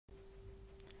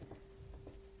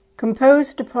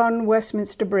Composed upon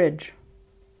Westminster Bridge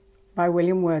by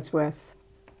William Wordsworth.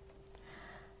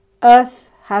 Earth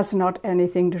has not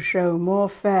anything to show more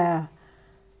fair.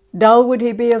 Dull would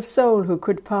he be of soul who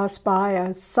could pass by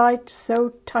a sight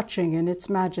so touching in its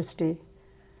majesty.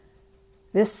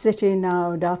 This city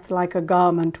now doth like a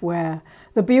garment wear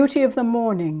the beauty of the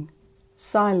morning,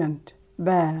 silent,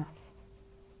 bare.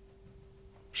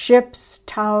 Ships,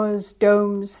 towers,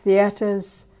 domes,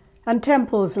 theatres, and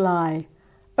temples lie,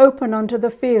 open unto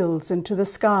the fields and to the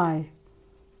sky,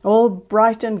 all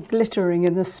bright and glittering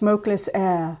in the smokeless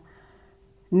air.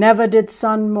 Never did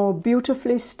sun more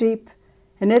beautifully steep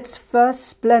in its first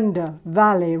splendour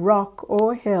valley, rock,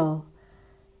 or hill.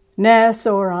 Ne'er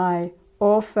saw I,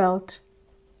 or felt,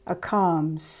 a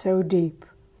calm so deep.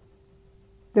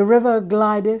 The river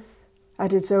glideth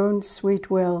at its own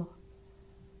sweet will.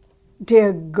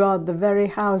 Dear God, the very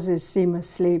houses seem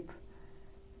asleep,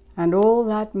 and all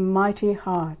that mighty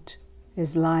heart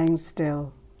is lying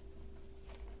still.